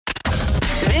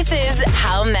This is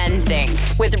How Men Think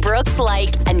with Brooks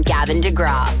Laich and Gavin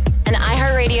DeGraw, an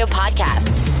iHeartRadio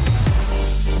podcast.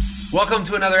 Welcome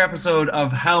to another episode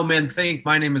of How Men Think.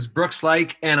 My name is Brooks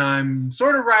Laich, and I'm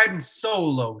sort of riding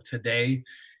solo today.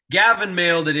 Gavin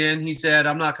mailed it in. He said,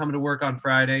 I'm not coming to work on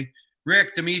Friday.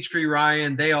 Rick, Dimitri,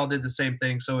 Ryan, they all did the same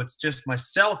thing. So it's just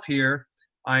myself here.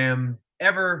 I am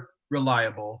ever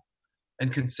reliable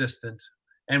and consistent.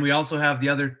 And we also have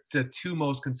the two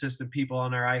most consistent people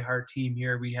on our iHeart team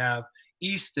here. We have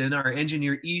Easton, our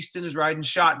engineer. Easton is riding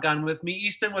shotgun with me.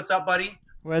 Easton, what's up, buddy?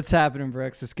 What's happening,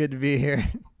 Brooks? It's good to be here.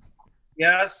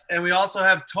 Yes, and we also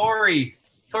have Tori.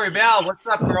 Tori Bell, what's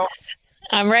up, girl?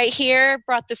 I'm right here.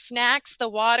 Brought the snacks, the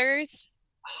waters.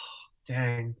 Oh,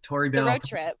 dang, Tori Bell. The road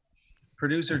trip.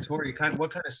 Producer Tori,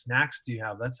 what kind of snacks do you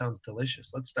have? That sounds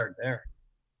delicious. Let's start there.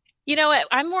 You know what?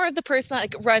 I'm more of the person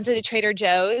that runs into Trader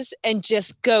Joe's and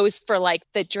just goes for like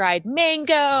the dried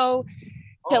mango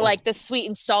to like the sweet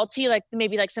and salty, like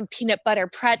maybe like some peanut butter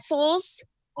pretzels.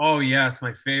 Oh, yes,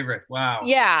 my favorite. Wow.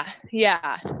 Yeah.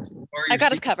 I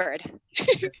got us covered.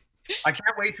 I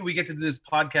can't wait till we get to do this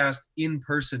podcast in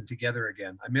person together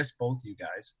again. I miss both you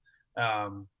guys.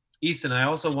 Easton, I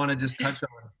also want to just touch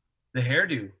on the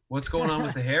hairdo. What's going on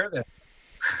with the hair there?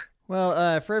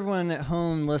 Well, for everyone at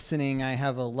home listening, I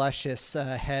have a luscious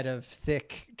head of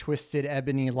thick, twisted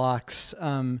ebony locks.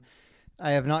 I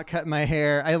have not cut my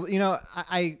hair.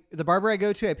 The barber I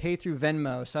go to, I pay through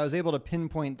Venmo, so I was able to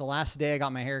pinpoint the last day I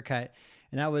got my hair cut,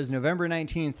 and that was November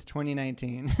 19th,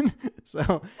 2019.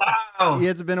 So wow. Yeah,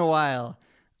 it's been a while.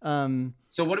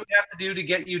 So what do we have to do to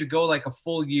get you to go like a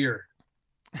full year?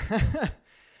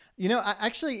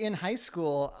 Actually in high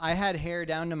school, I had hair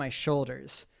down to my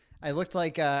shoulders. I looked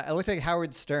like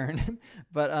Howard Stern,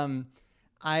 but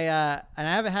I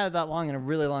haven't had it that long in a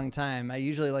really long time. I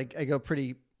usually I go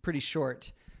pretty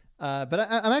short, but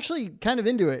I'm actually kind of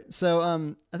into it. So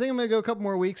I think I'm gonna go a couple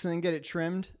more weeks and then get it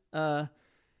trimmed because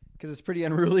it's pretty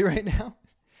unruly right now.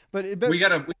 But we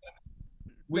gotta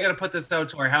put this out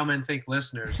to our How Men Think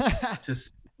listeners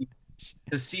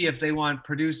to see if they want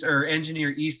producer or engineer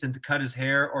Easton to cut his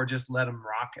hair or just let him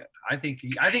rock it. I think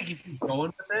he keeps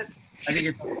going with it. I think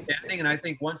it's outstanding, and I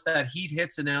think once that heat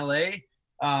hits in LA,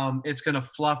 it's gonna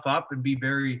fluff up and be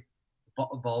very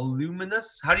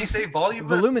voluminous. How do you say volume?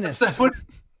 Voluminous.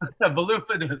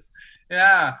 Voluminous.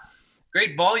 Yeah,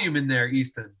 great volume in there,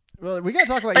 Easton. Well, we gotta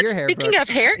talk about your hair. Speaking of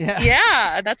hair,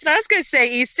 yeah, that's what I was gonna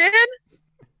say, Easton.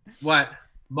 What?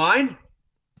 Mine?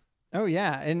 Oh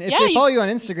yeah, and if they follow you on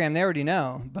Instagram, they already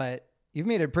know. But you've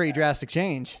made a pretty drastic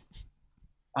change.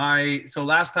 So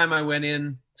last time I went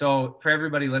in, so for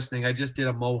everybody listening, I just did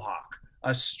a mohawk,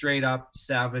 a straight up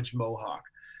savage mohawk.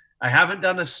 I haven't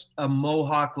done a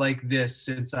mohawk like this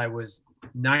since I was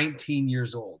 19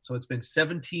 years old. So it's been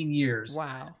 17 years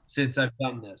since I've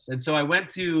done this. And so I went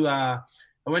to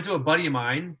a buddy of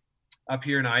mine up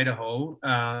here in Idaho,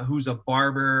 who's a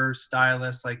barber,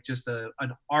 stylist, like just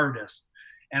an artist.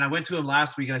 And I went to him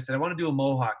last week and I said, I want to do a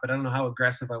mohawk, but I don't know how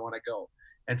aggressive I want to go.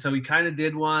 And so he kind of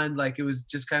did one, like it was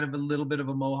just kind of a little bit of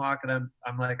a mohawk. And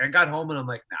I'm like, I got home and I'm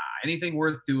like, nah, anything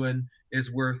worth doing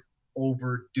is worth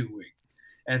overdoing.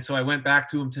 And so I went back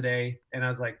to him today and I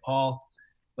was like, Paul,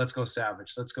 let's go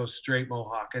savage. Let's go straight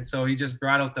mohawk. And so he just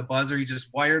brought out the buzzer. He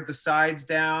just wired the sides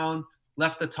down,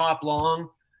 left the top long.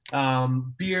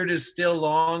 Beard is still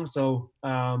long. So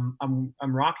I'm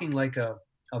rocking like a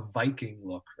Viking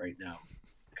look right now.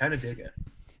 Kind of dig it.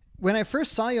 When I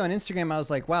first saw you on Instagram, I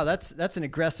was like, wow, that's an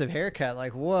aggressive haircut.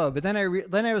 Like, whoa. But then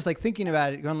I was like thinking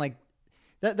about it, going like,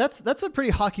 that's a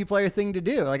pretty hockey player thing to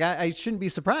do. Like, I shouldn't be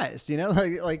surprised,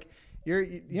 like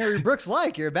you're Brooks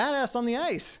Laich. You're a badass on the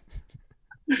ice.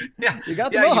 Yeah. You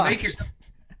got the mohawk.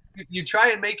 You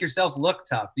try and make yourself look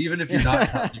tough, even if you're not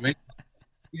tough. You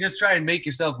just try and make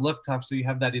yourself look tough so you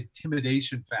have that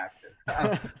intimidation factor.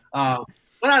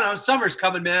 But I don't know, summer's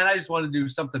coming, man. I just want to do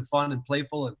something fun and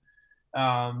playful and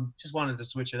just wanted to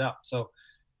switch it up. So,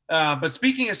 but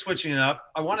speaking of switching it up,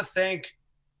 I want to thank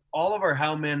all of our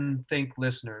How Men Think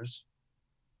listeners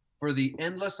for the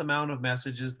endless amount of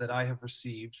messages that I have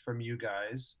received from you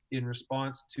guys in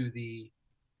response to the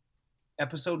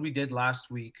episode we did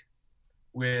last week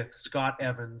with Scott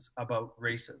Evans about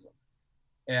racism.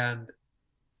 And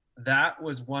that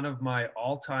was one of my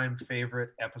all-time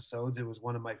favorite episodes. It was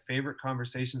one of my favorite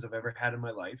conversations I've ever had in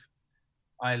my life.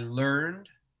 I learned,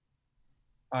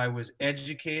 I was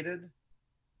educated,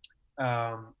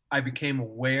 I became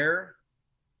aware,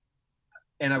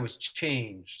 and I was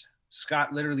changed.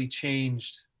 Scott literally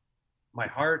changed my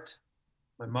heart,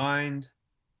 my mind,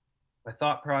 my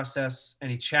thought process, and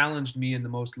he challenged me in the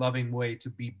most loving way to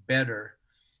be better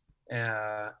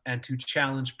and to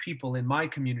challenge people in my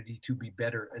community to be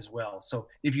better as well. So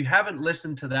if you haven't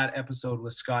listened to that episode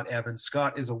with Scott Evans,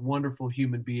 Scott is a wonderful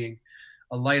human being,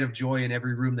 a light of joy in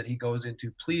every room that he goes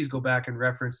into. Please go back and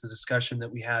reference the discussion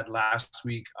that we had last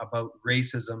week about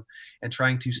racism and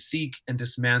trying to seek and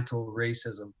dismantle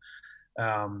racism.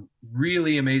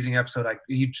 Really amazing episode.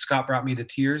 Scott brought me to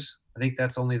tears. I think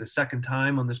that's only the second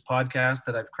time on this podcast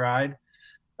that I've cried.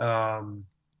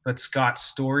 But Scott's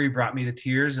story brought me to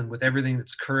tears, and with everything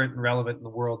that's current and relevant in the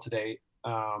world today,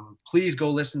 please go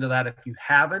listen to that if you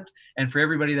haven't. And for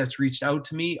everybody that's reached out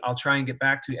to me, I'll try and get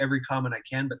back to every comment I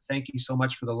can, but thank you so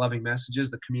much for the loving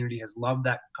messages. The community has loved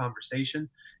that conversation.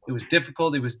 It was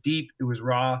difficult, it was deep, it was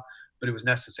raw, but it was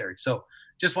necessary. So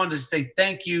just wanted to say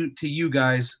thank you to you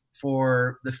guys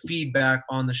for the feedback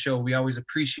on the show. We always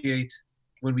appreciate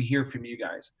when we hear from you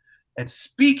guys. And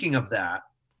speaking of that,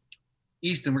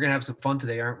 Easton, we're going to have some fun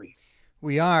today, aren't we?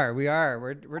 We are.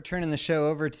 We're turning the show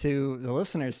over to the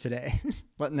listeners today,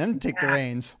 letting them take the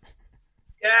reins.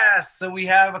 Yes. So we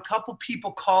have a couple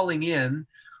people calling in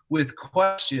with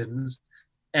questions,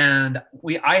 and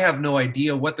I have no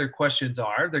idea what their questions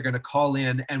are. They're going to call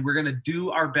in, and we're going to do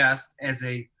our best as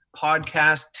a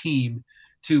podcast team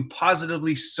to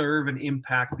positively serve and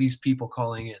impact these people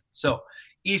calling in. So,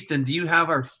 Easton, do you have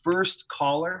our first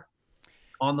caller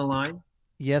on the line?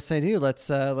 Yes, I do. Let's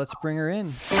bring her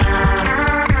in.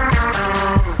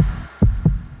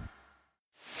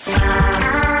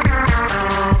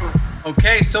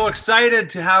 Okay, so excited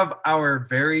to have our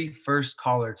very first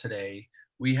caller today.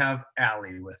 We have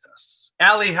Allie with us.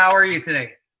 Allie, how are you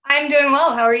today? I'm doing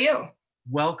well. How are you?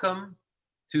 Welcome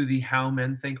to the How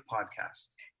Men Think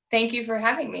podcast. Thank you for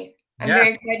having me. I'm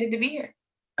very excited to be here.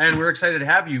 And we're excited to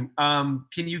have you.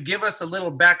 Can you give us a little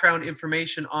background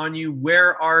information on you?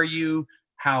 Where are you?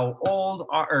 How old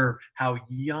or how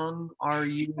young are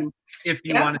you? If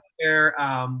you want to share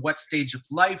what stage of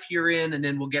life you're in, and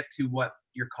then we'll get to what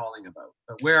you're calling about.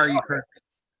 But where are you currently?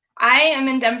 I am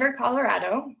in Denver,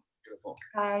 Colorado. Beautiful.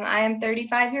 I am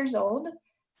 35 years old,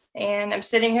 and I'm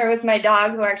sitting here with my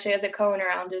dog, who actually has a cone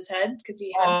around his head because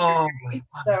he had surgery.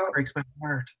 So that breaks my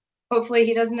heart. Hopefully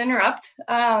he doesn't interrupt.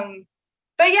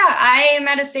 But yeah, I am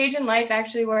at a stage in life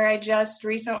actually where I just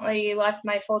recently left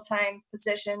my full-time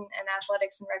position in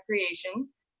athletics and recreation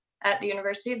at the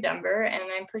University of Denver, and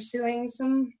I'm pursuing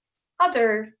some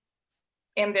other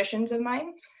ambitions of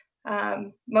mine,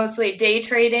 mostly day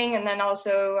trading, and then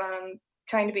also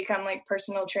trying to become like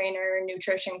personal trainer,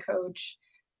 nutrition coach,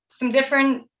 some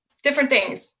different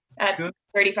things at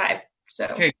 35. So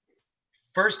okay,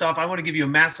 first off, I want to give you a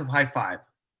massive high five.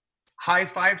 High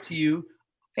five to you.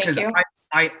 Thank you.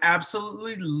 I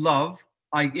absolutely love,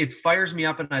 it fires me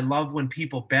up, and I love when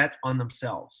people bet on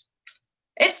themselves.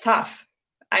 It's tough,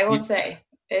 I will say.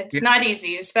 It's not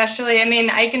easy, especially, I mean,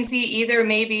 I can see either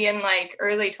maybe in like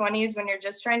early 20s when you're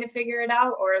just trying to figure it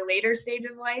out, or a later stage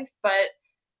of life, but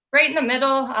right in the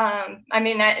middle, I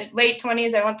mean, at late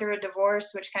 20s, I went through a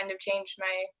divorce, which kind of changed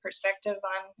my perspective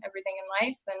on everything in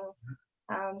life.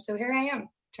 And so here I am.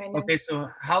 Okay, so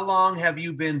how long have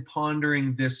you been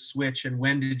pondering this switch, and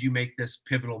when did you make this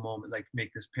pivotal moment, like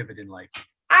make this pivot in life?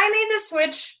 I made the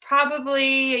switch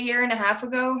probably a year and a half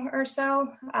ago or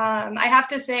so. I have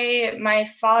to say my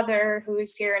father, who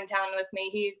is here in town with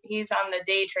me, he's on the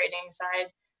day trading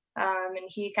side, and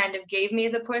he kind of gave me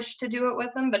the push to do it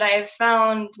with him. But I have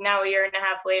found now a year and a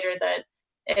half later that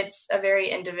it's a very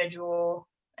individual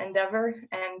endeavor,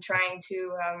 and trying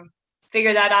to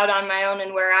figure that out on my own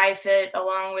and where I fit,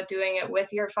 along with doing it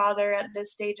with your father at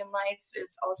this stage in life,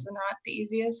 is also not the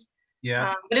easiest.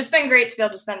 Yeah. But it's been great to be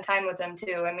able to spend time with him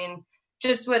too. I mean,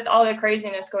 just with all the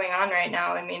craziness going on right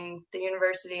now, I mean, the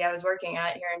university I was working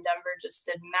at here in Denver just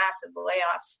did massive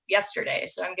layoffs yesterday.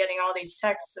 So I'm getting all these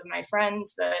texts of my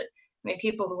friends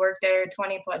people who work there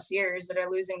 20 plus years that are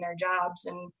losing their jobs.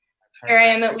 And here I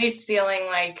am at least feeling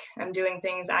like I'm doing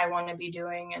things I want to be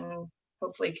doing and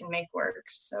hopefully can make work.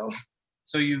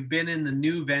 So you've been in the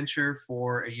new venture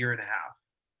for a year and a half.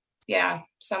 Yeah,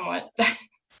 somewhat.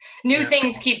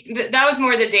 Things that was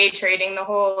more the day trading, the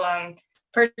whole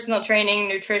personal training,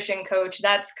 nutrition coach.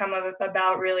 That's come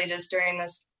about really just during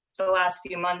the last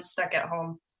few months stuck at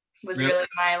home was really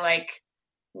my like,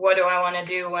 what do I want to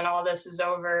do when all this is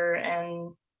over,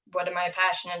 and what am I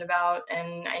passionate about?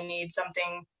 And I need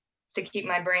something to keep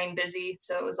my brain busy.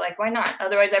 So it was like, why not?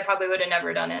 Otherwise I probably would have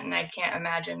never done it. And I can't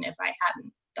imagine if I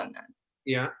hadn't done that.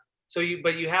 Yeah. So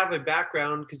you have a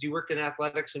background because you worked in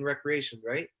athletics and recreation,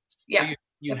 right? Yeah. So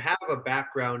you have a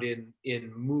background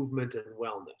in movement and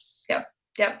wellness.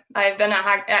 Yep. I've been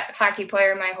a hockey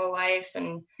player my whole life.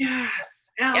 And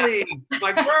yes, Allie,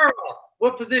 my girl.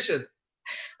 What position?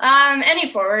 Any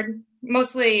forward.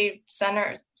 mostly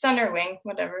center wing,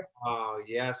 whatever. Oh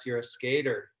yes, you're a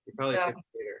skater. You're probably a good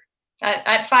skater.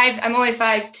 At 5, I'm only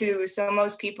 5'2", so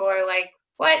most people are like,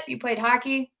 "What? You played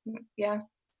hockey?" Yeah.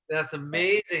 That's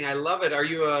amazing. I love it. Are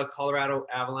you a Colorado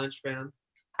Avalanche fan?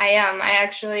 I am.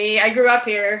 I grew up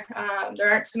here.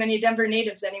 There aren't too many Denver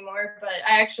natives anymore, but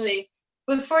I actually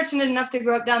was fortunate enough to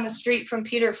grow up down the street from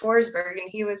Peter Forsberg, and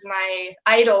he was my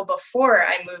idol before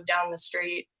I moved down the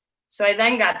street. So I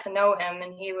then got to know him,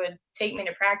 and he would take me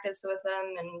to practice with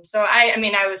him. And so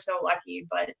I was so lucky,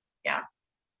 but yeah.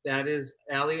 That is,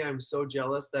 Allie, I'm so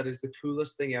jealous. That is the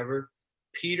coolest thing ever.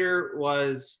 Peter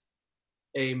was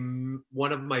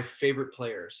one of my favorite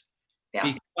players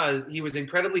because he was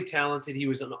incredibly talented. He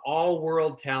was an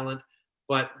all-world talent.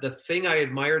 But the thing I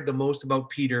admired the most about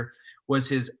Peter was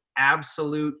his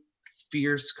absolute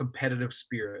fierce competitive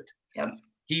spirit. Yep.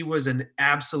 He was an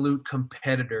absolute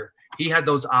competitor. He had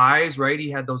those eyes, right? He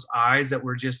had those eyes that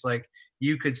were just like,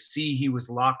 you could see he was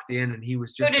locked in, and he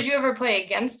was just. So did you ever play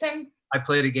against him? I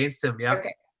played against him. Yeah.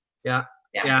 Okay. Yeah.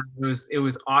 It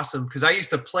was awesome because I used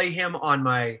to play him on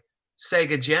my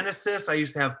Sega Genesis. I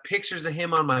used to have pictures of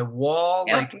him on my wall.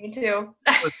 Yep, like me too.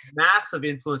 It was massive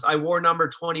influence. I wore number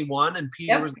 21, and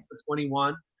Peter was number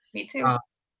 21. Me too.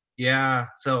 Yeah.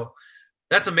 So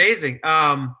that's amazing.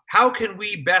 How can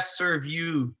we best serve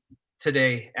you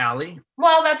today, Allie?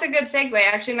 Well, that's a good segue.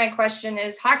 Actually, my question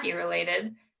is hockey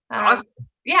related. Awesome.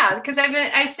 Yeah, because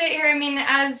I sit here, I mean,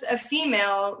 as a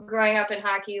female growing up in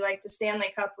hockey, like the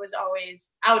Stanley Cup was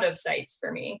always out of sights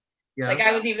for me. Yeah. Like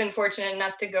I was even fortunate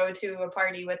enough to go to a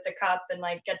party with the cup and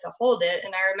like get to hold it.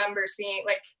 And I remember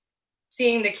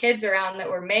seeing the kids around that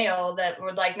were male that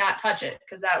would like not touch it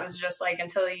because that was just like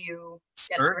until you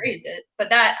get to raise it.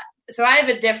 But so I have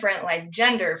a different like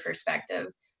gender perspective.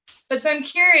 But so I'm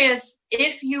curious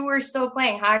if you were still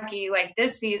playing hockey like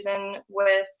this season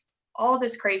with all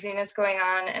this craziness going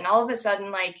on and all of a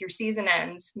sudden like your season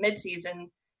ends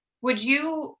mid-season, would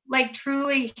you like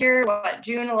truly hear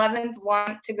June 11th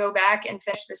want to go back and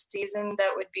finish the season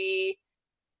that would be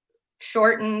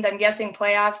shortened? I'm guessing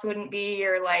playoffs wouldn't be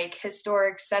your like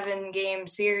historic 7-game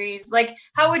series. Like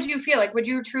how would you feel? Like would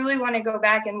you truly want to go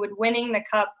back, and would winning the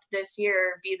cup this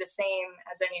year be the same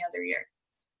as any other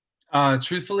year?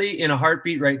 Truthfully, in a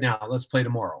heartbeat right now, let's play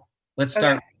tomorrow. Let's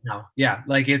start now. Yeah,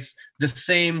 like it's the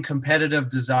same competitive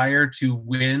desire to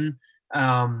win.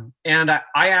 And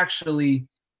I actually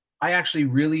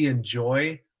really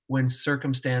enjoy when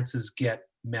circumstances get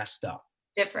messed up.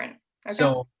 Different. Okay.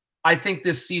 So I think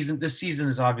this season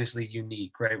is obviously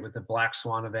unique, right? With the Black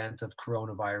Swan event of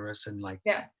coronavirus, and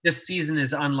this season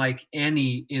is unlike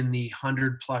any in the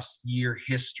 100+ year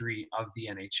history of the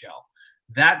NHL.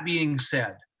 That being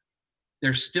said,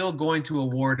 they're still going to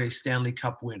award a Stanley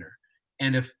Cup winner.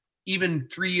 And if even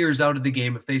 3 years out of the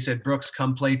game, if they said, Brooks,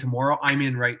 come play tomorrow, I'm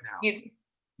in right now.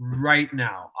 Right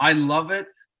now. I love it.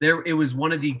 It was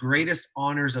one of the greatest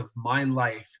honors of my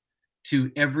life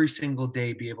to every single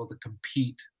day be able to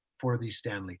compete for the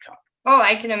Stanley Cup. Oh,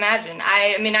 I can imagine.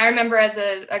 I mean, I remember as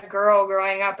a girl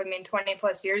growing up,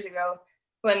 20+ years ago,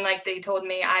 when like they told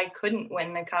me I couldn't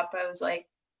win the cup, I was like,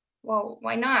 well,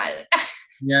 why not?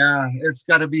 Yeah, it's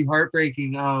got to be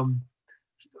heartbreaking.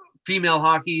 Female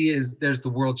hockey there's the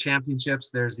World Championships,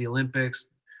 there's the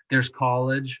Olympics, there's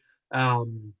college.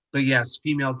 But yes,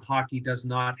 female hockey does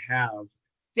not have.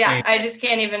 Yeah, I just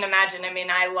can't even imagine. I mean,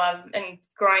 I love, and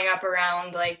growing up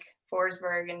around like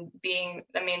Forsberg and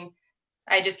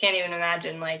I just can't even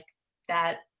imagine like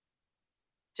that,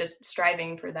 just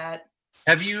striving for that.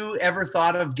 Have you ever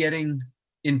thought of getting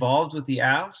involved with the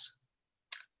Avs?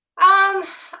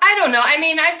 I don't know. I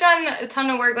mean, I've done a ton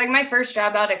of work. Like my first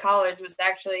job out of college was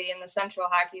actually in the Central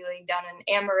Hockey League down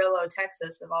in Amarillo,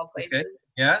 Texas, of all places. Okay.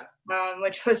 Yeah.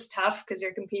 Which was tough because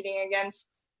you're competing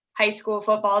against high school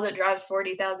football that draws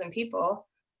 40,000 people.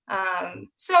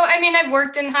 So, I mean, I've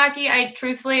worked in hockey. And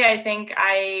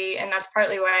that's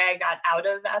partly why I got out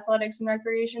of athletics and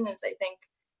recreation, is I think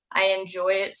I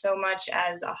enjoy it so much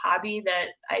as a hobby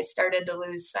that I started to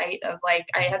lose sight of, like,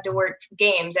 I had to work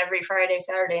games every Friday,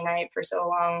 Saturday night for so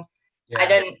long. Yeah. I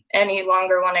didn't any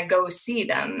longer want to go see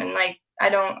them. And like, I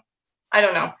don't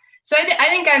know. So I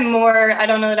think I'm more, I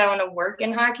don't know that I want to work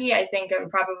in hockey. I think I'm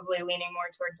probably leaning more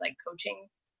towards like coaching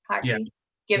hockey,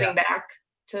 giving back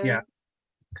to. Yeah.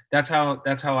 That's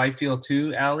how I feel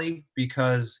too, Allie,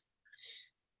 because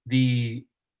I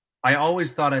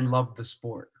always thought I loved the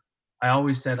sport. I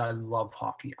always said, I love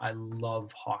hockey. I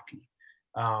love hockey.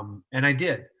 And I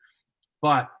did.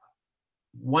 But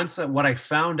what I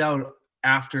found out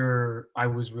after I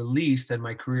was released and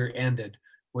my career ended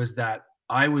was that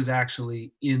I was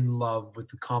actually in love with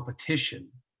the competition.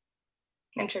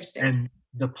 Interesting.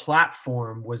 the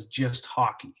platform was just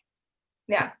hockey.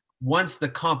 Yeah. Once the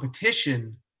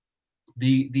competition,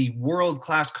 the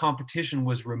world-class competition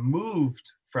was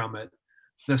removed from it,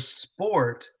 the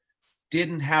sport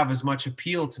didn't have as much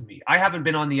appeal to me. I haven't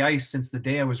been on the ice since the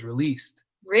day I was released.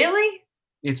 Really?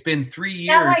 It's been 3 years.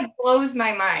 That like blows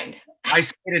my mind. I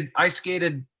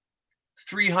skated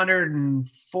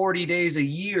 340 days a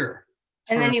year.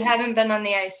 And then you haven't been on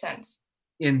the ice since.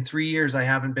 In 3 years, I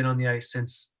haven't been on the ice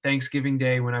since Thanksgiving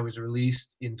Day when I was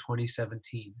released in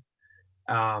 2017.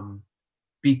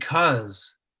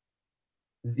 Because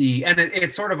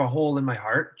it's sort of a hole in my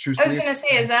heart, truthfully. I was going to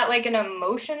say, is that like an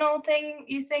emotional thing,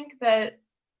 you think, that?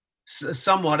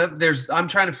 Somewhat of I'm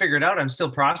trying to figure it out. I'm still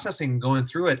processing, going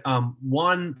through it.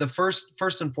 The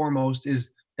first and foremost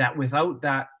is that without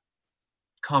that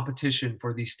competition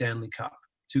for the Stanley Cup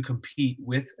to compete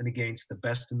with and against the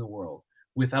best in the world,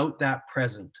 without that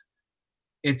present,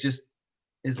 it just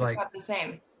is it's not the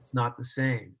same. It's not the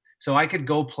same. So I could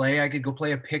go play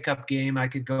a pickup game. I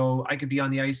could be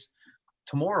on the ice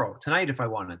tonight if I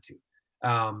wanted to.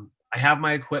 I have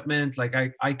my equipment, like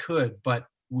I could, but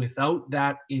without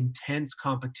that intense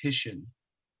competition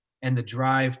and the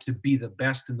drive to be the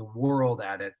best in the world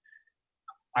at it,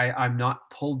 I'm not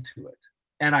pulled to it.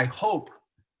 And I hope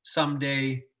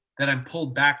someday that I'm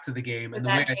pulled back to the game. And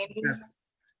that changes?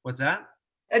 What's that?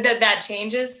 That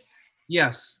changes?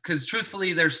 Yes, because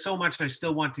truthfully, there's so much I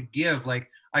still want to give. Like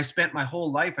I spent my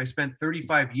whole life, I spent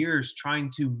 35 years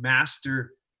trying to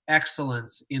master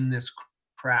excellence in this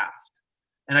craft.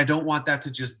 And I don't want that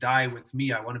to just die with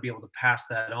me. I want to be able to pass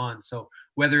that on. So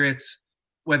whether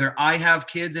I have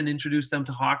kids and introduce them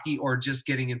to hockey or just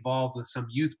getting involved with some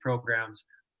youth programs,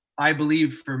 I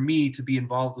believe for me to be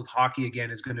involved with hockey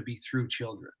again is going to be through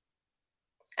children.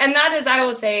 And that is, I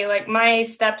will say, like my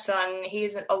stepson,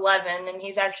 he's 11 and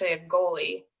he's actually a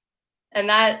goalie. And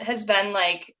that has been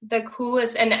like the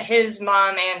coolest. And his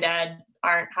mom and dad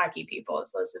aren't hockey people.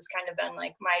 So this has kind of been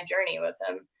like my journey with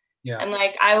him. Yeah. And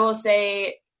like, I will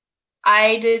say,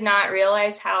 I did not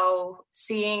realize how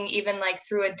seeing even like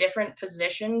through a different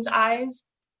position's eyes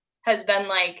has been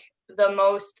like the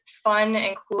most fun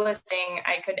and coolest thing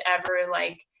I could ever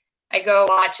like. I go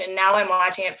watch, and now I'm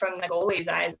watching it from the goalie's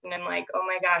eyes, and I'm like, oh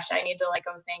my gosh, I need to like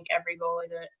go thank every goalie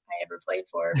that I ever played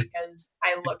for, because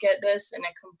I look at this and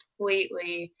it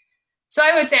completely. So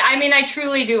I would say, I mean, I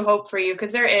truly do hope for you,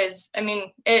 because there is, I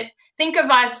mean, think of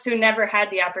us who never had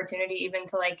the opportunity even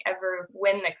to like ever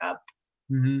win the cup.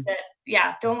 Mm-hmm.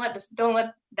 Don't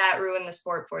let that ruin the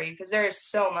sport for you, because there is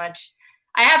so much.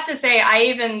 I have to say,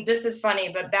 this is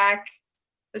funny, but back,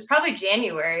 it was probably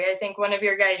January, I think one of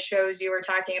your guys' shows, you were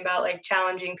talking about like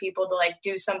challenging people to like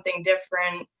do something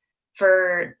different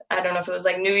for, I don't know if it was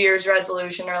like New Year's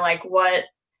resolution or like, what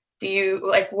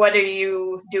are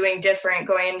you doing different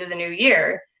going into the new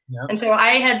year? Yep. And so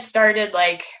I had started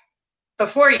like,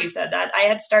 before you said that, I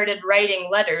had started writing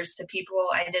letters to people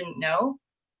I didn't know,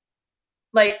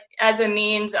 like as a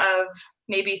means of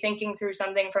maybe thinking through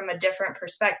something from a different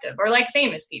perspective, or like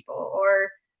famous people,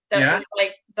 or that was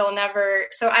like, they'll never.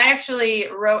 So I actually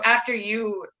wrote, after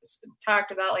you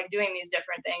talked about like doing these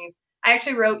different things, I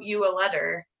actually wrote you a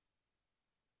letter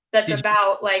that's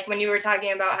about like when you were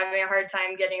talking about having a hard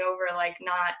time getting over like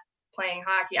not playing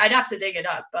hockey. I'd have to dig it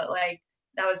up, but like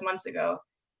that was months ago.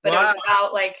 But It was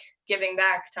about like giving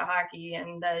back to hockey,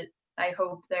 and that I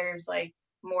hope there's like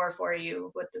more for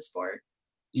you with the sport.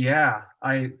 Yeah,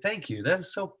 I thank you. That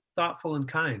is so thoughtful and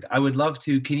kind. I would love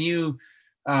to. Can you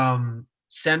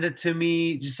send it to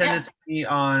me? Just send it to me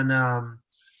on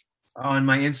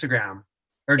my Instagram,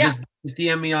 or just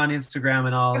DM me on Instagram,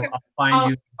 and I'll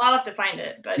find you. I'll have to find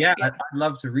it, but I'd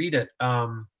love to read it.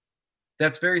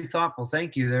 That's very thoughtful.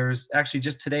 Thank you. There was actually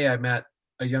just today I met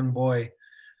a young boy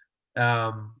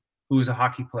who was a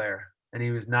hockey player, and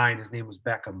he was 9. His name was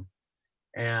Beckham,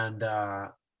 and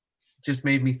just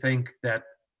made me think that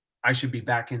I should be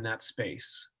back in that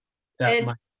space.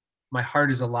 That my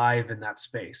heart is alive in that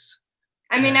space.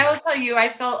 I mean, I will tell you, I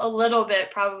felt a little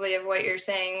bit probably of what you're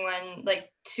saying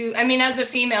when as a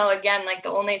female, again, like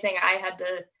the only thing I had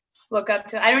to look up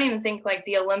to, I don't even think like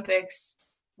the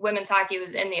Olympics, women's hockey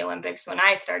was in the Olympics when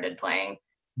I started playing,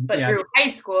 but through high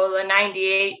school, the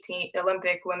 98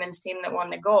 Olympic women's team that won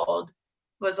the gold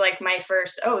was like my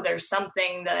first, there's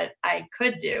something that I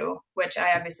could do, which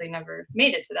I obviously never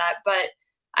made it to that. But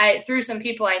through some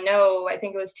people I know, I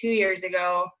think it was 2 years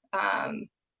ago,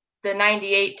 the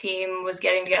 98 team was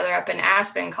getting together up in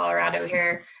Aspen, Colorado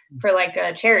here for like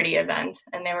a charity event,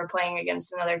 and they were playing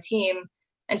against another team.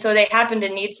 And so they happened to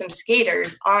need some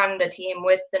skaters on the team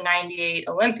with the 98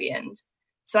 Olympians.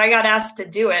 So I got asked to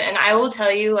do it. And I will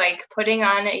tell you, like, putting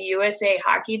on a USA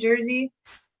hockey jersey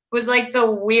was like the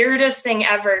weirdest thing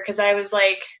ever, because I was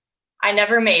like, I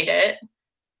never made it.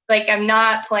 Like, I'm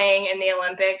not playing in the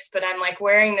Olympics, but I'm like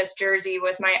wearing this jersey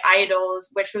with my idols,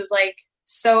 which was like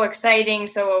so exciting,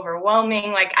 so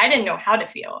overwhelming. Like, I didn't know how to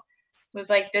feel. It was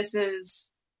like, this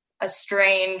is a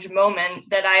strange moment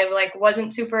that I like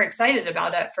wasn't super excited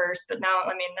about at first, but now,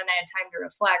 I mean, then I had time to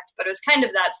reflect, but it was kind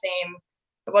of that same,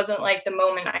 it wasn't like the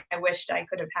moment I wished I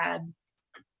could have had.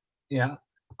 Yeah.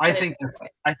 I think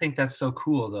that's so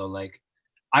cool though. Like,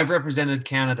 I've represented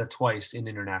Canada twice in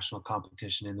international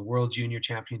competition, in the World Junior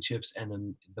Championships and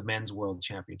then the Men's World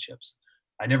Championships.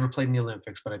 I never played in the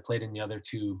Olympics, but I played in the other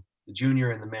two, the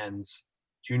junior and the men's,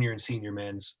 junior and senior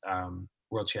men's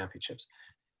World Championships.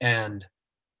 And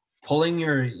pulling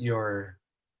your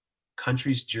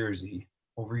country's jersey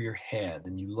over your head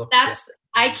and you look.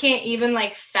 I can't even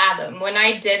like fathom. When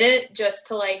I did it just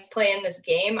to like play in this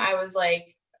game, I was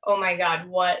like, oh my God,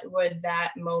 what would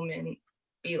that moment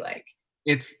be like?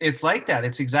 It's like that.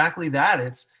 It's exactly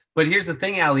that. But here's the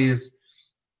thing, Allie, is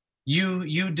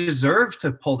you deserve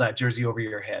to pull that jersey over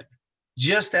your head,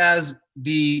 just as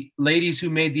the ladies who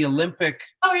made the Olympic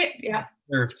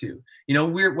deserve to. You know,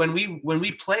 when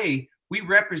we play, we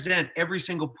represent every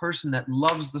single person that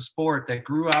loves the sport, that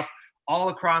grew up all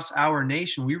across our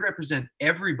nation. We represent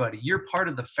everybody. You're part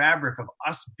of the fabric of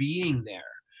us being there.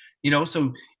 You know,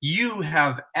 so you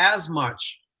have as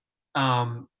much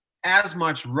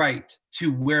right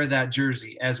to wear that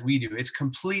jersey as we do. It's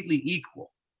completely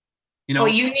equal. You know,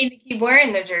 well, you need to keep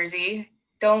wearing the jersey.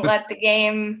 Don't let the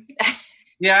game.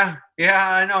 Yeah,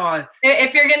 I know.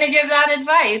 If you're going to give that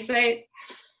advice,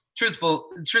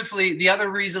 truthfully, the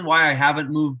other reason why I haven't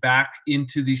moved back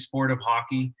into the sport of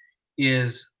hockey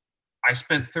is I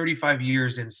spent 35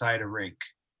 years inside a rink.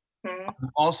 Mm-hmm. I'm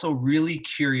also really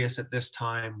curious at this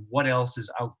time what else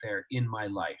is out there in my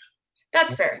life.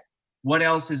 That's fair. What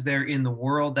else is there in the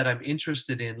world that I'm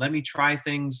interested in? Let me try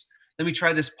things. Let me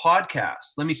try this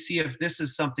podcast. Let me see if this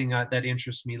is something that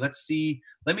interests me. Let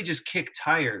me just kick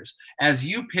tires. As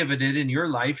you pivoted in your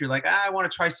life, you're like, I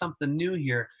want to try something new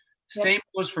here. Yep. Same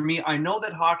goes for me. I know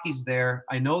that hockey's there.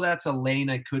 I know that's a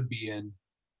lane I could be in,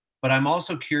 but I'm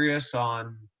also curious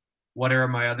on what are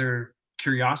my other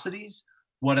curiosities?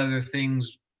 What other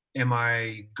things am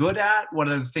I good at? What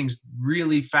other things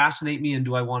really fascinate me and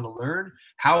do I want to learn?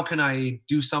 How can I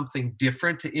do something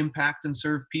different to impact and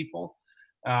serve people?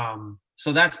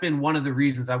 So that's been one of the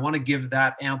reasons I want to give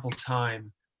that ample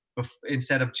time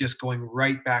instead of just going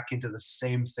right back into the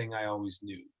same thing I always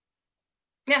knew.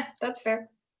 Yeah, that's fair.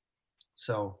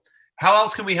 So how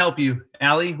else can we help you,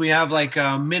 Allie? We have like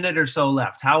a minute or so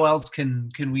left. How else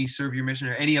can we serve your mission,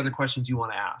 or any other questions you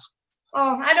want to ask?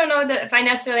 Oh, I don't know that if I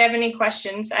necessarily have any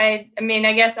questions. I mean,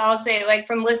 I guess I'll say, like,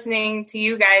 from listening to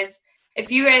you guys,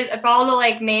 if all the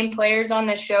like main players on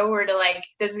the show were to like,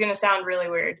 this is going to sound really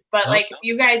weird, but like if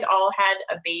you guys all had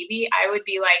a baby, I would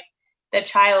be like the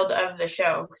child of the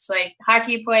show. It's like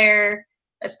hockey player,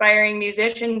 aspiring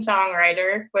musician,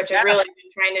 songwriter, which I've really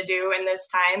been trying to do in this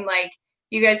time. Like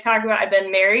you guys talk about, I've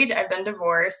been married, I've been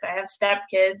divorced, I have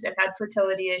stepkids, I've had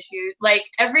fertility issues, like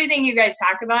everything you guys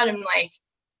talk about, I'm like,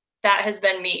 that has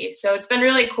been me. So it's been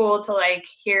really cool to like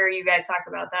hear you guys talk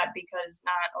about that, because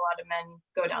not a lot of men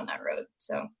go down that road.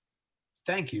 So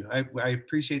thank you. I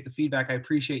appreciate the feedback. I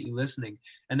appreciate you listening.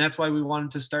 And that's why we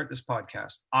wanted to start this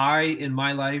podcast. I, in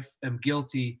my life, am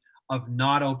guilty of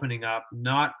not opening up,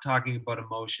 not talking about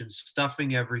emotions,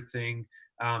 stuffing everything,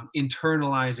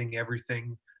 internalizing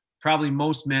everything. Probably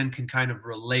most men can kind of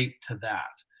relate to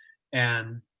that.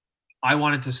 And I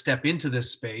wanted to step into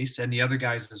this space, and the other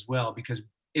guys as well, because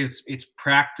it's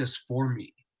practice for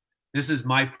me. This is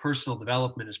my personal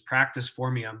development, is practice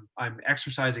for me. I'm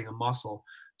exercising a muscle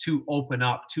to open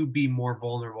up, to be more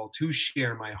vulnerable, to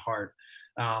share my heart.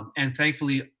 And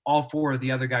thankfully, all four of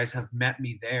the other guys have met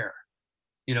me there,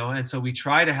 you know, and so we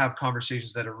try to have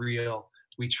conversations that are real.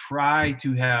 We try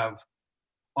to have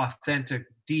authentic,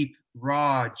 deep,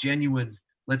 raw, genuine,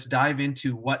 let's dive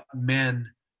into what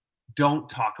men don't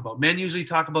talk about. Men usually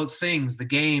talk about things, the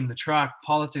game, the truck,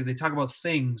 politics. They talk about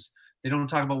things. They don't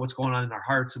talk about what's going on in our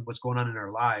hearts and what's going on in our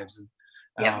lives. And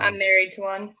I'm married to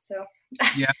one, so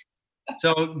yeah.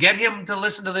 So get him to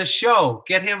listen to this show.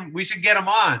 We should get him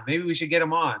on. Maybe we should get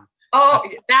him on. Oh,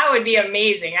 that would be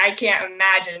amazing. I can't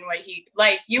imagine what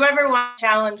you ever want a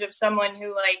challenge of someone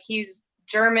who like, he's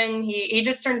German. He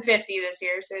just turned 50 this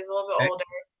year, so he's a little bit older.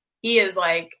 He is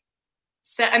like,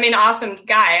 awesome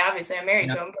guy. Obviously, I'm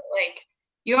married to him, but like,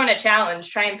 you want a challenge,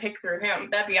 try and pick through him.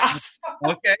 That'd be awesome.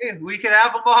 Okay, we could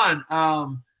have him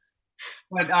on.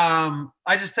 But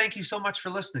I just thank you so much for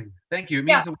listening. Thank you. It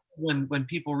means when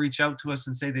people reach out to us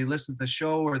and say they listened to the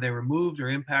show or they were moved or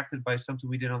impacted by something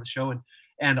we did on the show.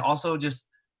 And also just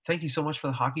thank you so much for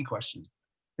the hockey question.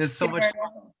 There's so much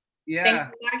fun. Yeah. Thanks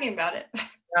for talking about it.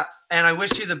 Yeah. And I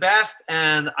wish you the best,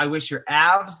 and I wish your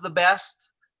Avs the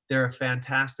best. They're a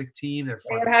fantastic team. They're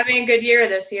having a good year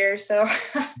this year, so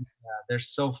they're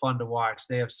so fun to watch.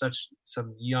 They have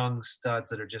some young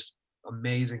studs that are just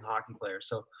amazing hockey players.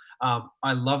 So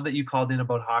I love that you called in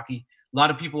about hockey. A lot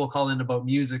of people will call in about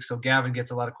music, so Gavin gets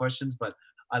a lot of questions, but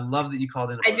I love that you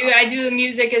called in about hockey. I do.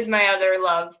 Music is my other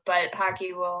love, but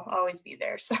hockey will always be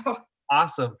there. So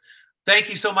awesome. Thank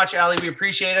you so much, Allie. We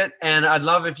appreciate it. And I'd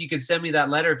love if you could send me that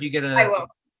letter. If you get I will.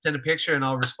 Send a picture and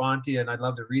I'll respond to you. And I'd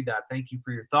love to read that. Thank you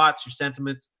for your thoughts, your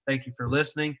sentiments. Thank you for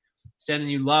listening. Sending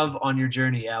you love on your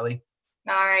journey, Allie.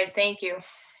 All right. Thank you.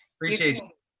 Appreciate you.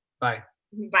 Bye.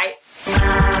 Bye.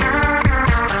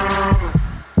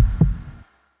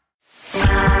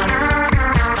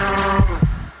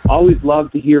 Always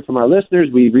love to hear from our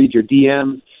listeners. We read your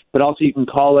DMs, but also you can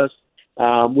call us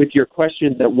with your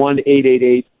questions at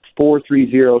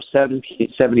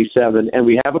 1-888-430-1777. And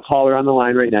we have a caller on the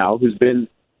line right now who's been,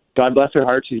 God bless her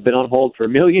heart, she's been on hold for a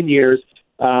million years.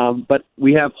 But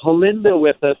we have Halinda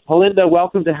with us. Halinda,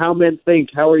 welcome to How Men Think.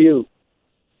 How are you?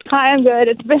 Hi, I'm good.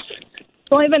 It's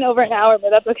only been over an hour,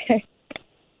 but that's okay.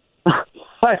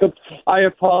 I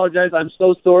apologize. I'm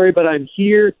so sorry, but I'm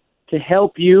here to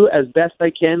help you as best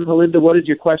I can. Halinda, what is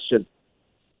your question?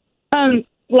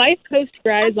 Life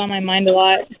post-grad is on my mind a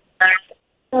lot.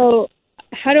 So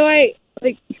how do I,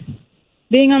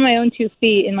 being on my own 2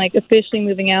 feet and, officially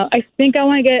moving out, I think I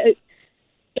want to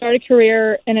start a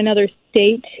career in another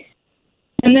state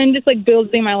and then just,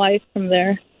 building my life from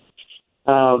there.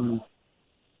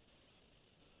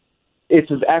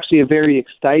 It's actually a very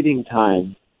exciting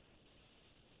time,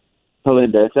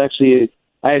 Halinda. It's actually,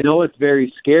 I know it's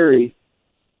very scary.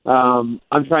 I'm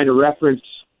trying to reference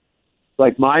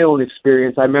my own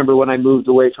experience. I remember when I moved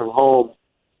away from home,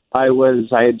 I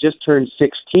had just turned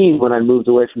 16 when I moved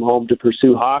away from home to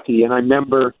pursue hockey. And I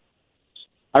remember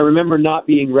not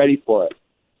being ready for it.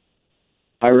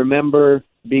 I remember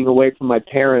being away from my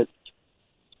parents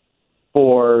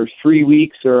for 3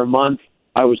 weeks or a month.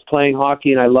 I was playing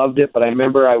hockey and I loved it, but I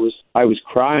remember I was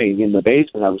crying in the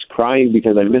basement. I was crying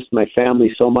because I missed my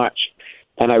family so much.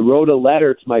 And I wrote a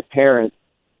letter to my parents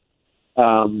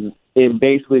and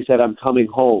basically said, I'm coming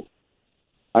home.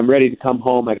 I'm ready to come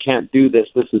home. I can't do this.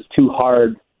 This is too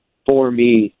hard for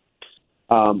me.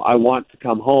 I want to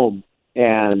come home.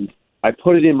 And I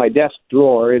put it in my desk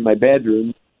drawer in my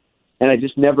bedroom, and I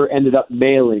just never ended up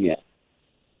mailing it.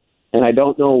 And I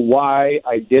don't know why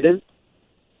I didn't,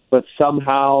 but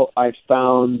somehow I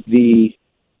found the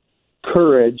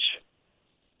courage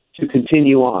to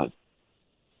continue on.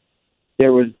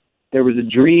 There was a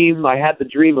dream. I had the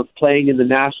dream of playing in the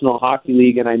National Hockey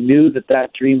League, and I knew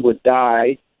that dream would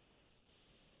die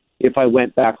if I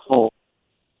went back home.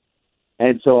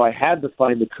 And so I had to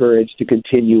find the courage to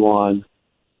continue on.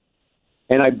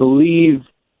 And I believe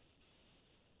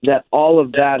that all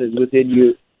of that is within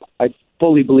you. I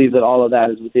fully believe that all of that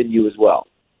is within you as well.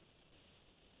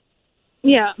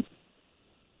 Yeah.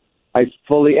 I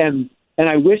fully, and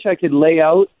I wish I could lay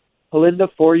out, Halinda,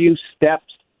 for you steps.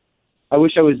 I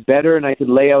wish I was better and I could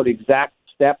lay out exact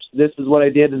steps. This is what I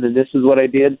did, and then this is what I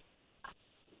did.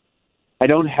 I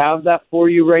don't have that for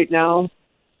you right now,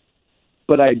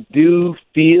 but I do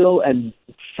feel and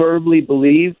firmly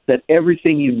believe that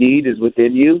everything you need is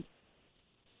within you.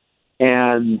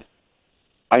 And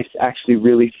I actually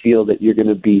really feel that you're going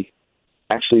to be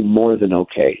actually more than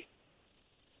okay.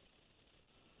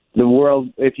 The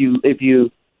world, if you,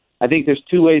 I think there's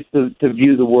two ways to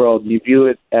view the world. You view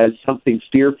it as something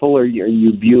fearful, or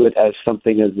you view it as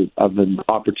something of an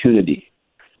opportunity.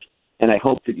 And I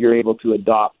hope that you're able to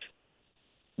adopt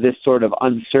this sort of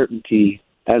uncertainty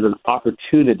as an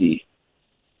opportunity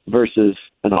versus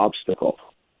an obstacle.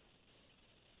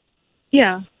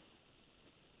 Yeah.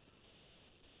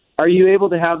 Are you able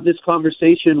to have this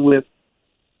conversation with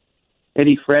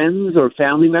any friends or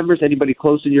family members, anybody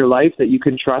close in your life that you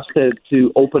can trust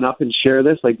to open up and share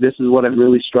this? Like, this is what I'm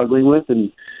really struggling with,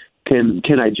 and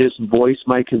can I just voice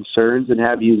my concerns and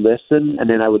have you listen? And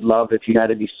then I would love if you had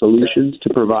any solutions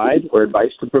to provide or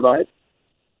advice to provide.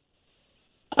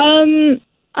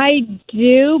 I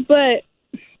do, but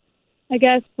I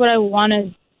guess what I want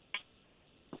to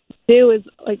do is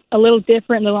like a little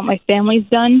different than what my family's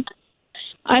done.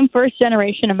 I'm first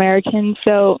generation American,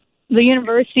 so the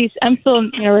universities, I'm still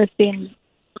in university, and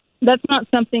that's not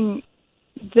something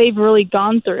they've really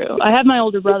gone through. I have my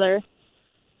older brother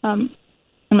and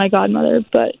my godmother,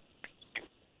 but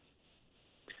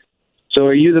So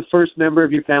are you the first member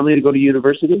of your family to go to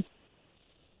university?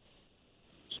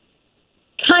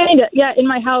 Kind of, yeah, in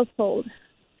my household.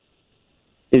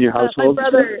 In your household?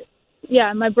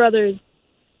 My brother's,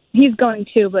 he's going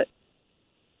too, but,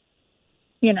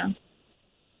 you know.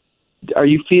 Are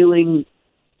you feeling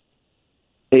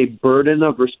a burden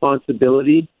of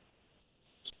responsibility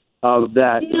of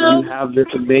that No. you have this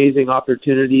amazing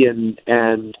opportunity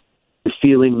and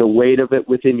feeling the weight of it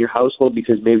within your household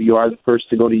because maybe you are the first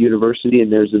to go to university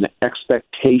and there's an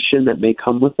expectation that may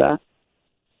come with that?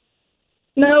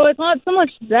 No, it's not so much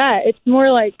that. It's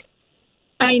more like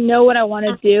I know what I want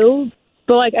to do,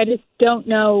 but like I just don't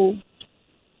know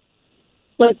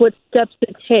like what steps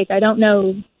to take. I don't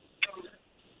know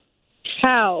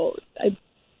how. I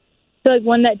feel like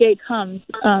when that day comes,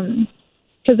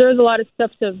 because there's a lot of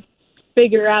stuff to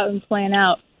figure out and plan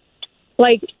out.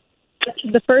 Like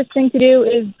the first thing to do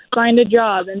is find a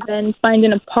job, and then find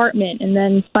an apartment, and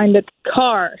then find a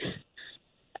car.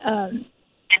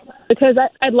 Because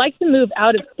I'd like to move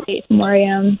out of state from where I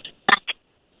am.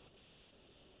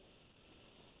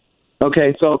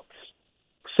 Okay, so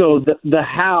the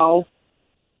how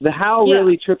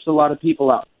really trips a lot of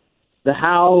people up. The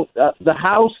how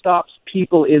stops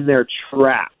people in their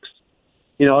tracks.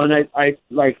 You know, and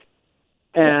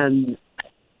and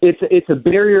it's a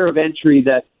barrier of entry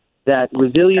that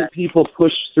resilient people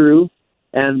push through,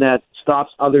 and that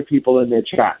stops other people in their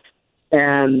tracks.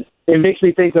 And it makes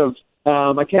me think of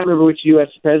I can't remember which U.S.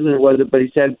 president was it, but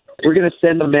he said, we're going to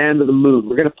send a man to the moon.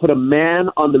 We're going to put a man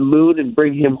on the moon and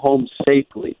bring him home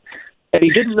safely. And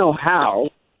he didn't know how.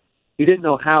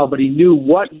 But he knew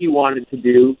what he wanted to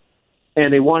do,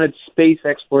 and they wanted space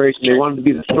exploration. They wanted to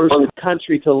be the first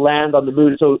country to land on the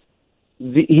moon. So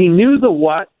he knew the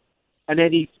what, and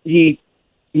then he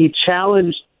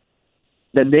challenged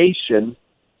the nation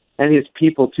and his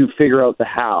people to figure out the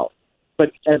how.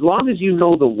 But as long as you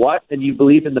know the what and you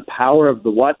believe in the power of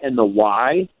the what and the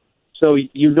why, so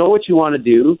you know what you want to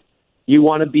do, you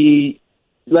want to be,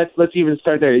 let's even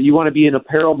start there. You want to be in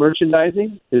apparel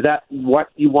merchandising? Is that what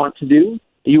you want to do?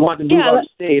 You want to move out of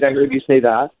state? I heard you say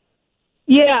that.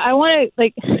 Yeah, I want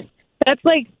to, that's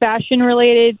fashion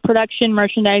related, production,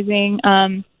 merchandising,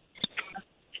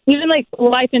 even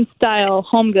life and style,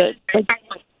 home goods,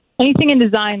 anything in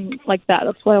design like that.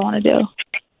 That's what I want to do.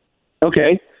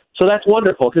 Okay. So that's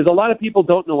wonderful because a lot of people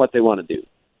don't know what they want to do.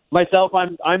 Myself,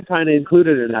 I'm kind of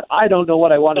included in that. I don't know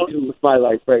what I want to do with my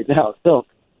life right now. So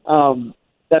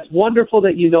that's wonderful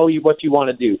that you know what you want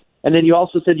to do. And then you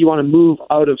also said you want to move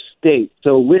out of state.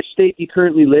 So which state do you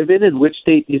currently live in, and which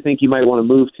state do you think you might want to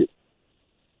move to?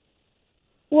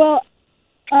 Well,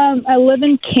 I live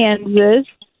in Kansas,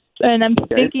 and I'm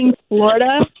thinking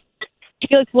Florida. I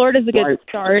feel like Florida's a good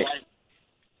start.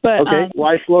 But okay,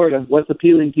 why Florida? What's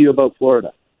appealing to you about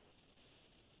Florida?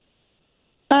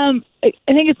 I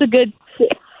think it's a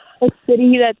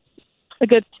city that's a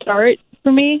good start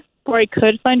for me, where I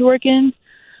could find work in.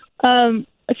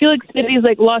 I feel like cities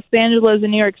like Los Angeles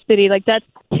and New York City, that's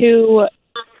too,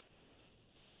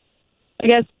 I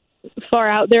guess, far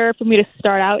out there for me to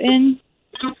start out in.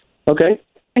 Okay.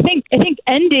 I think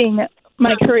ending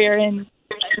my career in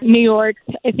New York,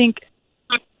 I think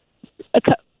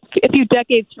a few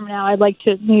decades from now, I'd like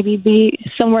to maybe be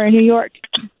somewhere in New York.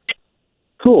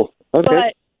 Cool. Okay.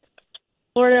 But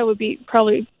Florida would be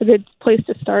probably a good place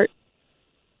to start.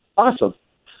 Awesome.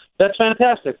 That's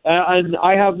fantastic. And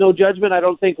I have no judgment. I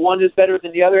don't think one is better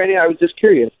than the other. I was just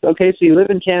curious. Okay, so you live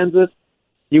in Kansas.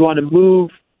 You want to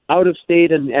move out of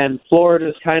state, and Florida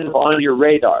is kind of on your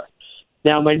radar.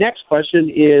 Now, my next question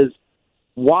is,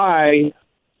 why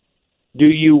do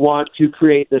you want to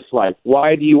create this life?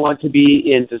 Why do you want to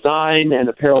be in design and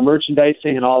apparel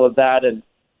merchandising and all of that?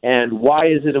 And why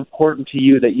is it important to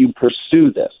you that you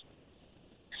pursue this?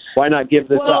 Why not give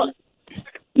this up?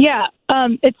 Yeah,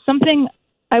 it's something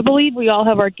I believe we all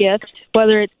have our gift,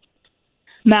 whether it's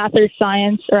math or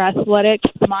science or athletics.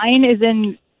 Mine is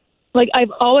in,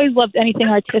 I've always loved anything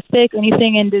artistic,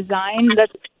 anything in design.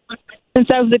 Since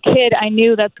I was a kid, I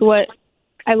knew that's what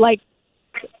I liked.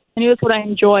 I knew that's what I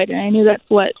enjoyed, and I knew that's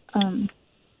what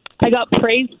I got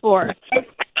praised for.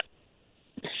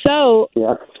 So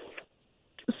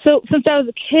since I was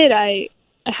a kid, I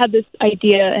had this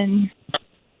idea, and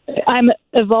I'm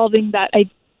evolving that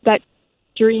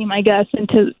dream, I guess,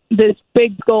 into this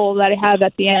big goal that I have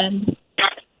at the end.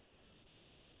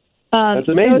 That's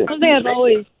amazing. So it's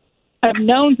something I've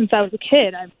known since I was a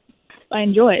kid. I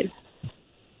enjoyed.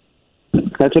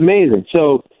 That's amazing.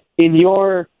 So in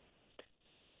your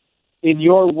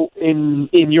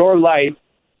life,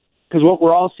 because what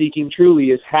we're all seeking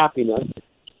truly is happiness.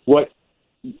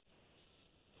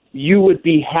 you would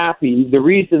be happy. The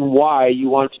reason why you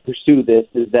want to pursue this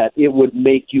is that it would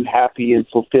make you happy and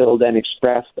fulfilled and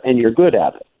expressed, and you're good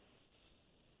at it.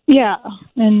 Yeah,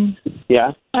 and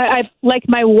Yeah? I like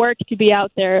my work to be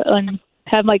out there and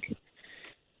have like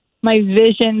my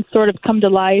vision sort of come to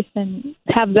life and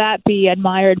have that be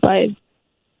admired by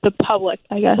the public,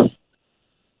 I guess.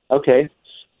 Okay.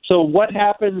 So what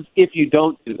happens if you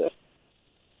don't do this?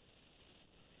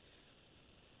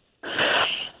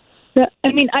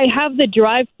 I mean, I have the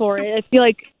drive for it. I feel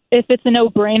like if it's a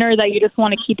no-brainer that you just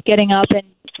want to keep getting up and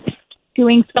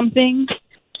doing something,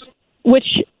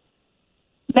 which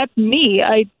that's me.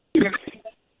 I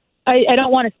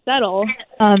don't want to settle.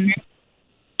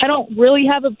 I don't really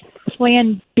have a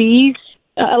plan B.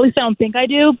 At least I don't think I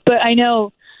do. But I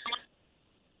know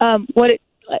I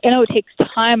know it takes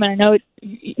time, and I know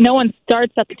no one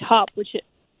starts at the top.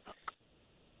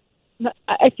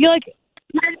 I feel like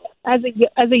as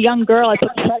a young girl, I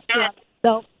put pressure on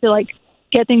myself to like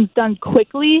get things done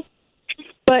quickly.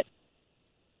 But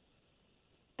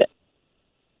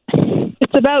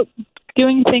it's about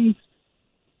doing things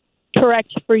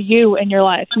correct for you in your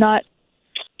life, not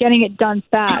getting it done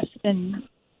fast. And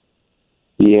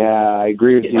Yeah, I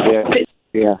agree with you there.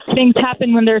 Yeah. Things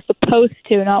happen when they're supposed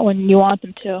to, not when you want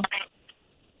them to.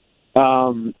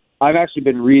 I've actually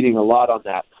been reading a lot on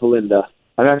that, Kalinda.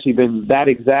 I've actually been, that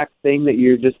exact thing that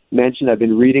you just mentioned, I've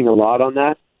been reading a lot on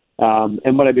that.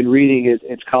 And what I've been reading is,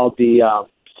 it's called the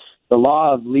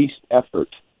law of least effort.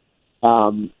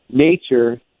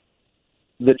 Nature,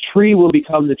 the tree will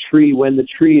become the tree when the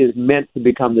tree is meant to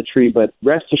become the tree, but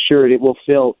rest assured it will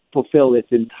fulfill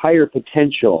its entire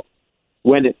potential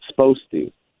when it's supposed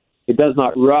to. It does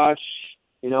not rush,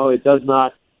 it does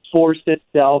not force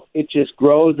itself. It just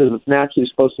grows as it's naturally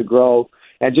supposed to grow.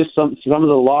 And just some of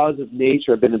the laws of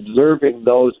nature, I've been observing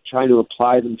those, trying to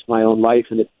apply them to my own life,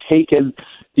 and it's taken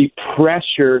the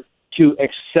pressure to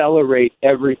accelerate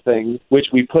everything, which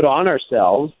we put on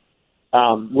ourselves.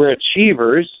 We're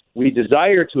achievers. We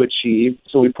desire to achieve,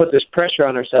 so we put this pressure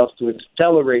on ourselves to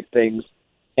accelerate things,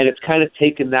 and it's kind of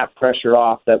taken that pressure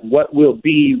off, that what will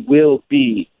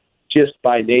be just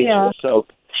by nature. Yeah. So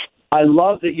I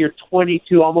love that you're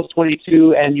 22, almost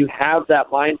 22, and you have that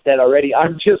mindset already.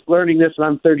 I'm just learning this, and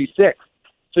I'm 36.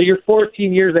 So you're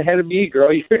 14 years ahead of me, girl.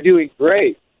 You're doing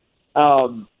great.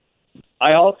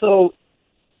 I also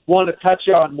want to touch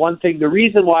on one thing. The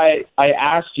reason why I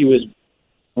asked you is,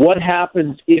 what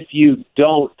happens if you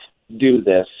don't do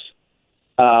this?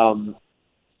 One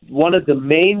of the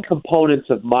main components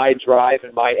of my drive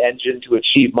and my engine to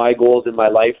achieve my goals in my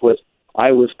life was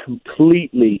I was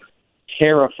completely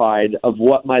terrified of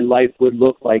what my life would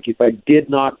look like if I did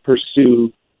not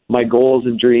pursue my goals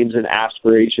and dreams and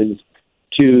aspirations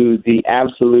to the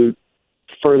absolute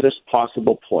furthest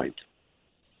possible point.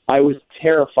 I was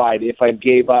terrified if I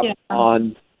gave up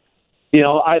on,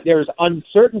 there's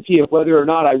uncertainty of whether or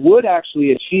not I would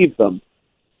actually achieve them,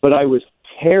 but I was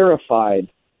terrified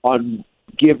on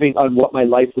what my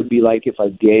life would be like if I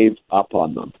gave up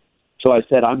on them. So I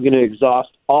said, I'm going to exhaust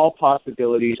all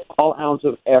possibilities, all ounce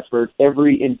of effort,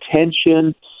 every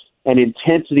intention and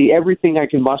intensity, everything I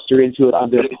can muster into it,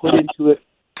 I'm going to put into it,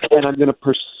 and I'm going to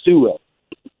pursue it.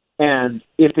 And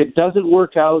if it doesn't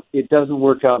work out, it doesn't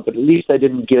work out, but at least I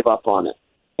didn't give up on it.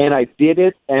 And I did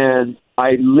it, and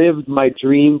I lived my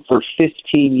dream for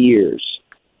 15 years,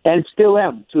 and still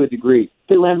am to a degree.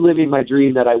 Still am living my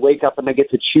dream that I wake up and I get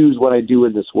to choose what I do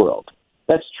in this world.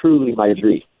 That's truly my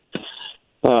dream.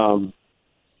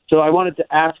 So I wanted to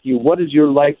ask you, what does your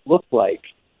life look like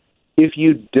if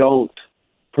you don't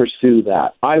pursue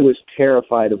that? I was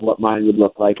terrified of what mine would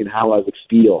look like and how I would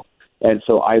feel, and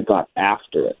so I got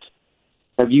after it.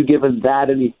 Have you given that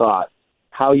any thought?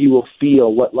 How you will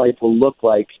feel, what life will look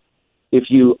like if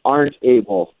you aren't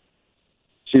able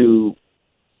to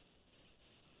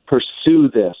pursue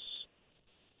this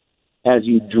as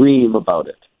you dream about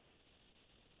it?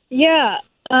 Yeah.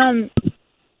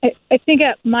 I think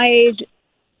at my age,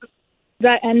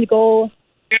 that end goal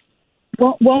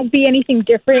won't be anything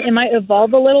different. It might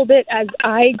evolve a little bit as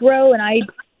I grow and I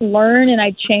learn and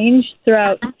I change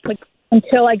throughout,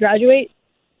 until I graduate.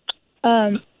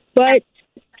 But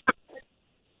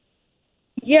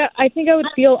yeah, I think I would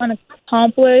feel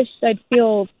unaccomplished. I'd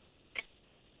feel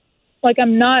like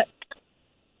I'm not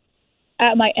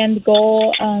at my end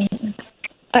goal.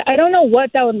 I don't know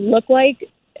what that would look like.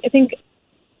 I think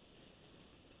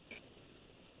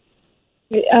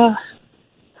I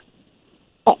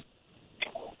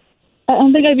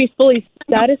don't think I'd be fully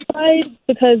satisfied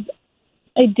because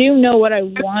I do know what I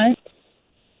want.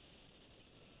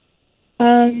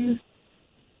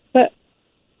 But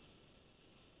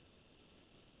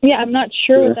Yeah, I'm not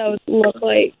sure what that would look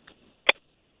like.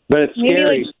 But it's Maybe,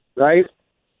 scary, like- right?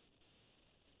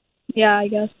 Yeah, I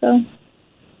guess so.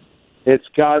 It's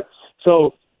got,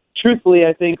 so truthfully,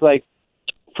 I think, like,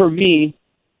 for me,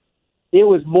 it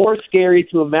was more scary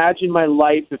to imagine my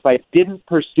life if I didn't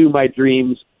pursue my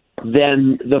dreams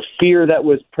than the fear that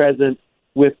was present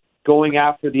with going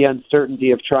after the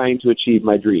uncertainty of trying to achieve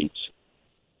my dreams.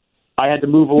 I had to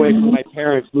move away from my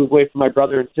parents, move away from my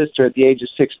brother and sister at the age of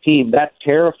 16. That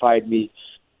terrified me.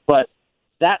 But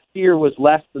that fear was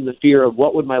less than the fear of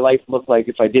what would my life look like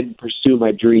if I didn't pursue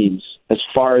my dreams as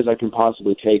far as I can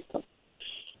possibly take them.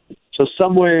 So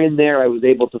somewhere in there, I was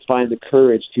able to find the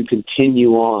courage to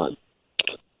continue on.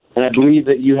 And I believe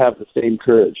that you have the same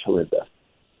courage, Halinda.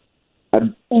 I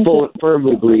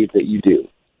firmly believe that you do.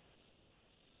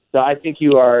 So I think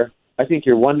you're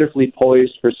wonderfully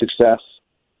poised for success,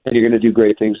 and you're going to do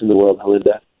great things in the world,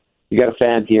 Halinda. You got a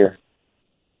fan here.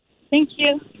 Thank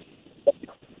you.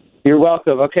 You're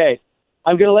welcome. Okay.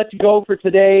 I'm going to let you go for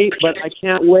today, but I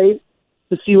can't wait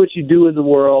to see what you do in the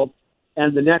world.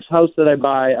 And the next house that I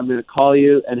buy, I'm going to call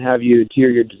you and have you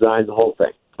interior design the whole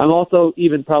thing. I'm also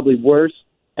even probably worse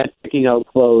at picking out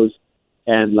clothes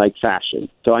and, like, fashion.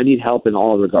 So I need help in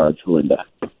all regards, Halinda.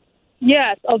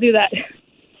 Yes, I'll do that.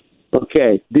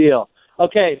 Okay, deal.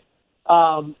 Okay.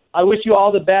 I wish you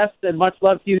all the best and much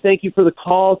love to you. Thank you for the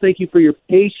call. Thank you for your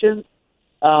patience.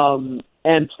 And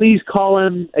please call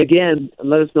in again and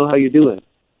let us know how you're doing.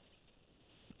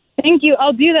 Thank you.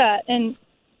 I'll do that. And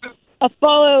I'll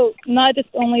follow not just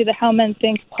only the How Men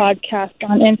Think podcast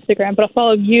on Instagram, but I'll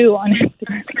follow you on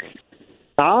Instagram.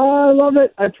 I love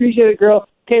it. I appreciate it, girl.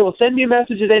 Okay, well, send me a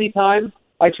message at any time.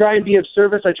 I try and be of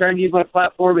service. I try and use my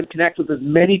platform and connect with as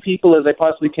many people as I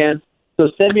possibly can. So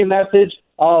send me a message.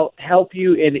 I'll help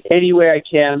you in any way I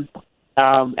can.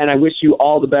 And I wish you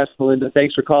all the best, Melinda.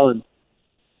 Thanks for calling.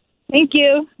 Thank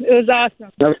you. It was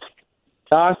awesome.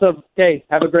 Awesome. Okay,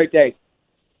 have a great day.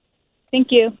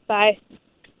 Thank you. Bye.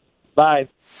 Bye.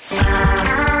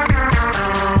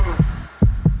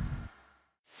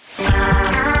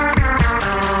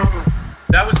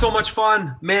 That was so much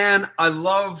fun. Man, I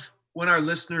love when our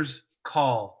listeners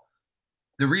call.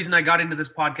 The reason I got into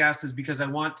this podcast is because I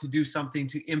want to do something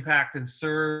to impact and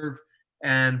serve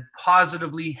and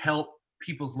positively help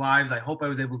people's lives. I hope I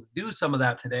was able to do some of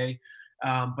that today.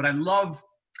 But I love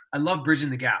bridging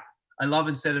the gap. I love,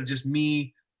 instead of just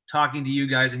me talking to you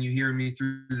guys and you hearing me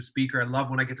through the speaker, I love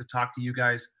when I get to talk to you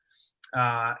guys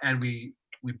and we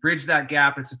bridge that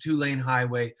gap. It's a 2-lane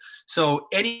highway. So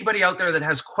anybody out there that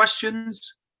has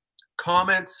questions,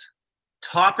 comments,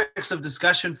 topics of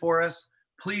discussion for us,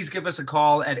 please give us a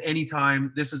call at any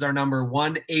time. This is our number,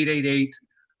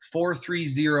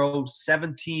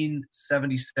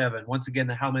 1-888-430-1777. Once again,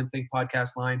 the How Men Think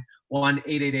podcast line,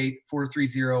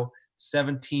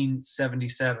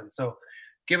 1-888-430-1777. So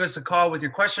give us a call with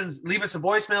your questions. Leave us a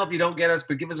voicemail if you don't get us,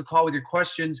 but give us a call with your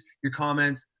questions, your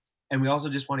comments. And we also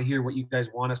just want to hear what you guys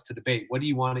want us to debate. What do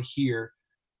you want to hear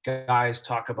guys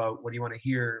talk about? What do you want to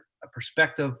hear a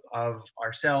perspective of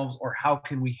ourselves, or how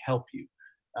can we help you?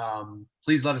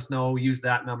 Please let us know. Use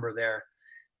that number there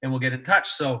and we'll get in touch.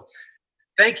 So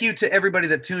thank you to everybody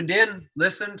that tuned in,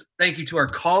 listened. Thank you to our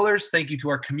callers. Thank you to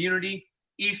our community.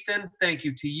 Easton, thank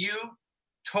you to you.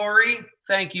 Tori,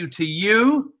 thank you to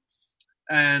you.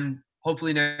 And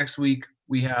hopefully next week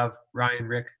we have Ryan,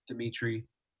 Rick, Dimitri,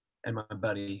 and my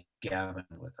buddy Gavin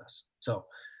with us. So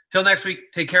till next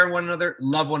week, take care of one another,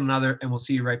 love one another, and we'll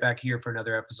see you right back here for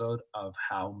another episode of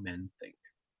How Men Think.